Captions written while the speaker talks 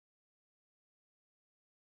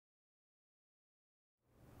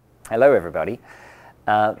Hello, everybody.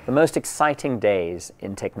 The most exciting days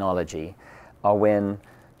in technology are when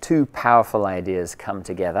two powerful ideas come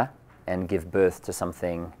together and give birth to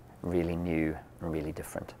something really new and really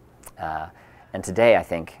different. And today, I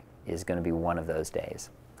think, is going to be one of those days.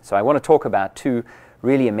 So I want to talk about two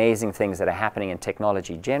really amazing things that are happening in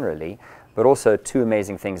technology generally, but also two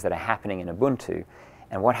amazing things that are happening in Ubuntu,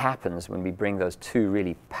 and what happens when we bring those two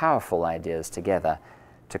really powerful ideas together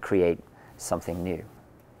to create something new.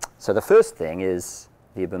 So the first thing is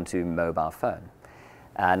the Ubuntu mobile phone.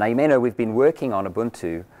 Now you may know we've been working on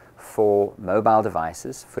Ubuntu for mobile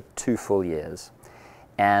devices for 2 full years,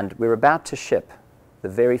 and we're about to ship the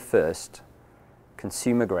very first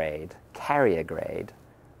consumer-grade, carrier-grade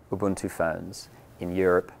Ubuntu phones in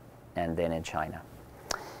Europe and then in China.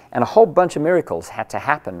 And a whole bunch of miracles had to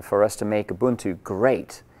happen for us to make Ubuntu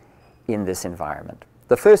great in this environment.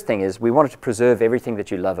 The first thing is we wanted to preserve everything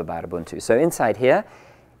that you love about Ubuntu. So inside here,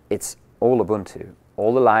 it's all Ubuntu.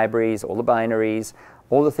 All the libraries, all the binaries,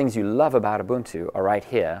 all the things you love about Ubuntu are right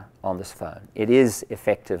here on this phone. It is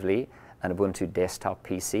effectively an Ubuntu desktop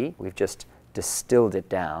PC. We've just distilled it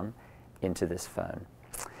down into this phone.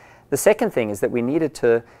 The second thing is that we needed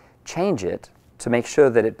to change it to make sure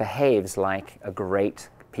that it behaves like a great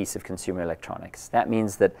piece of consumer electronics. That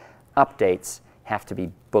means that updates have to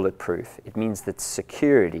be bulletproof. It means that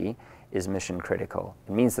security is mission critical.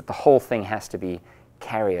 It means that the whole thing has to be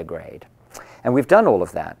carrier grade. And we've done all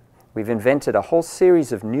of that. We've invented a whole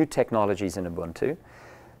series of new technologies in Ubuntu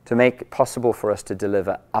to make it possible for us to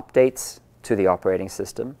deliver updates to the operating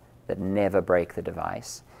system that never break the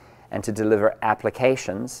device, and to deliver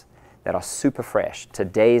applications that are super fresh,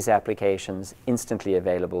 today's applications instantly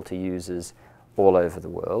available to users all over the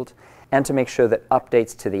world, and to make sure that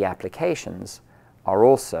updates to the applications are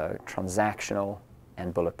also transactional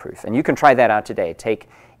and bulletproof. And you can try that out today. Take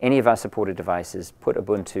any of our supported devices, put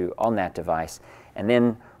Ubuntu on that device, and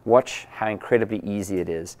then watch how incredibly easy it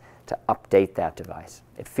is to update that device.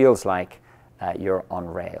 It feels like you're on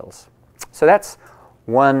rails. So that's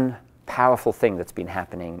one powerful thing that's been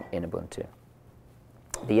happening in Ubuntu.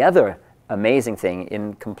 The other amazing thing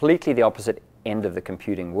in completely the opposite end of the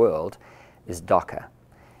computing world is Docker.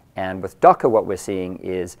 And with Docker, what we're seeing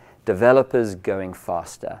is developers going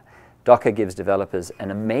faster. Docker gives developers an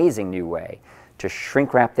amazing new way to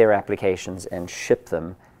shrink wrap their applications and ship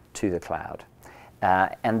them to the cloud.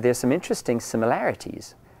 And there's some interesting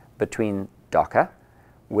similarities between Docker,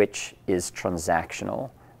 which is transactional,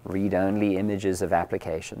 read-only images of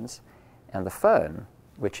applications, and the phone,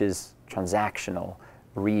 which is transactional,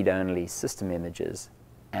 read-only system images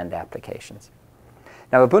and applications.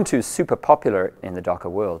 Now, Ubuntu is super popular in the Docker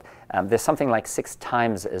world. There's something like 6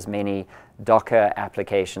 times as many Docker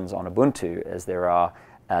applications on Ubuntu as there are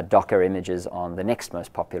Docker images on the next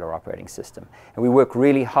most popular operating system. And we work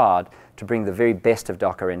really hard to bring the very best of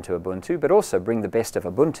Docker into Ubuntu, but also bring the best of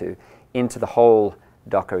Ubuntu into the whole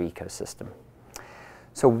Docker ecosystem.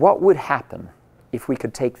 So what would happen if we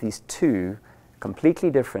could take these two completely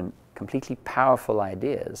different, completely powerful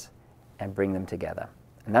ideas and bring them together?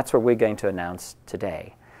 And that's what we're going to announce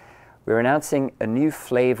today. We're announcing a new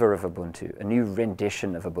flavor of Ubuntu, a new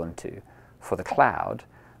rendition of Ubuntu for the cloud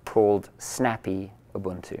called Snappy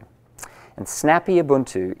Ubuntu. And Snappy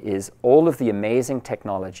Ubuntu is all of the amazing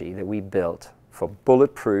technology that we built for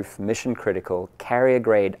bulletproof, mission-critical,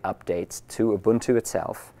 carrier-grade updates to Ubuntu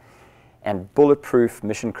itself, and bulletproof,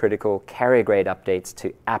 mission-critical, carrier-grade updates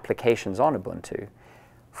to applications on Ubuntu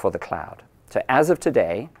for the cloud. So as of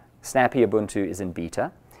today, Snappy Ubuntu is in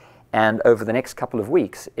beta, and over the next couple of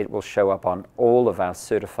weeks, it will show up on all of our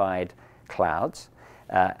certified clouds,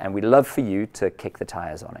 and we'd love for you to kick the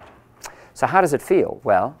tires on it. So how does it feel?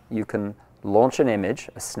 Well, you can launch an image,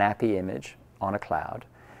 a snappy image, on a cloud.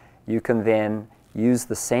 You can then use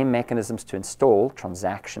the same mechanisms to install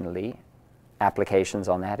transactionally applications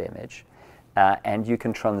on that image, and you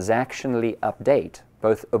can transactionally update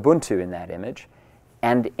both Ubuntu in that image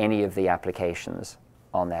and any of the applications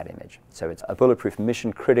on that image. So it's a bulletproof,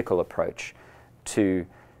 mission-critical approach to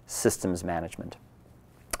systems management.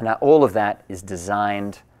 Now, all of that is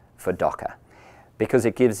designed for Docker because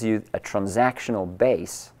it gives you a transactional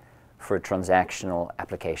base for a transactional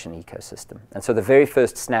application ecosystem. And so the very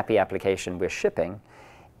first Snappy application we're shipping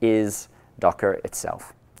is Docker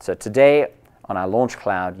itself. So today, on our launch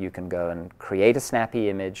cloud, you can go and create a Snappy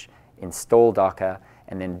image, install Docker,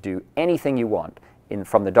 and then do anything you want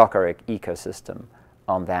from the Docker ecosystem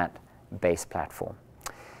on that base platform.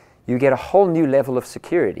 You get a whole new level of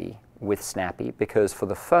security with Snappy because for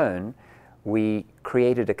the phone, we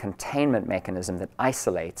created a containment mechanism that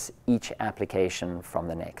isolates each application from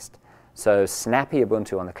the next. So Snappy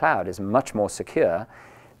Ubuntu on the cloud is much more secure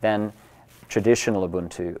than traditional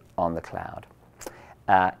Ubuntu on the cloud.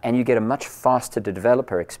 And you get a much faster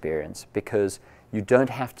developer experience because you don't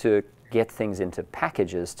have to get things into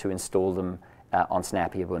packages to install them on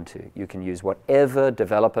Snappy Ubuntu. You can use whatever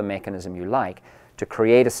developer mechanism you like to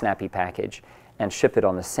create a Snappy package and ship it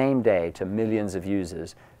on the same day to millions of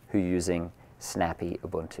users who are using Snappy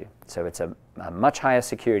Ubuntu. So it's a much higher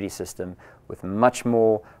security system with much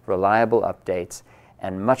more reliable updates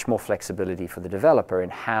and much more flexibility for the developer in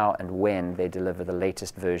how and when they deliver the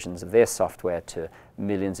latest versions of their software to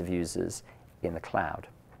millions of users in the cloud.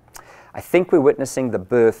 I think we're witnessing the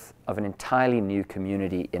birth of an entirely new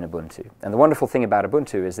community in Ubuntu. And the wonderful thing about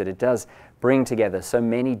Ubuntu is that it does bring together so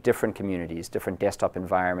many different communities, different desktop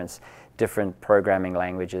environments, different programming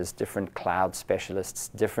languages, different cloud specialists,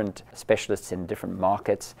 different specialists in different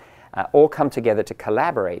markets, all come together to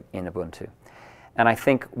collaborate in Ubuntu. And I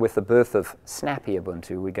think with the birth of Snappy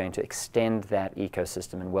Ubuntu, we're going to extend that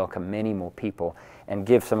ecosystem and welcome many more people and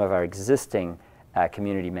give some of our existing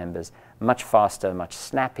community members much faster, much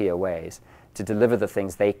snappier ways to deliver the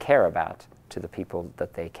things they care about to the people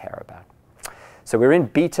that they care about. So we're in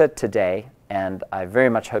beta today, and I very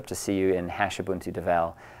much hope to see you in #Ubuntu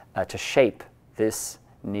Devel to shape this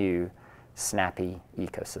new snappy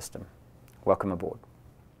ecosystem. Welcome aboard.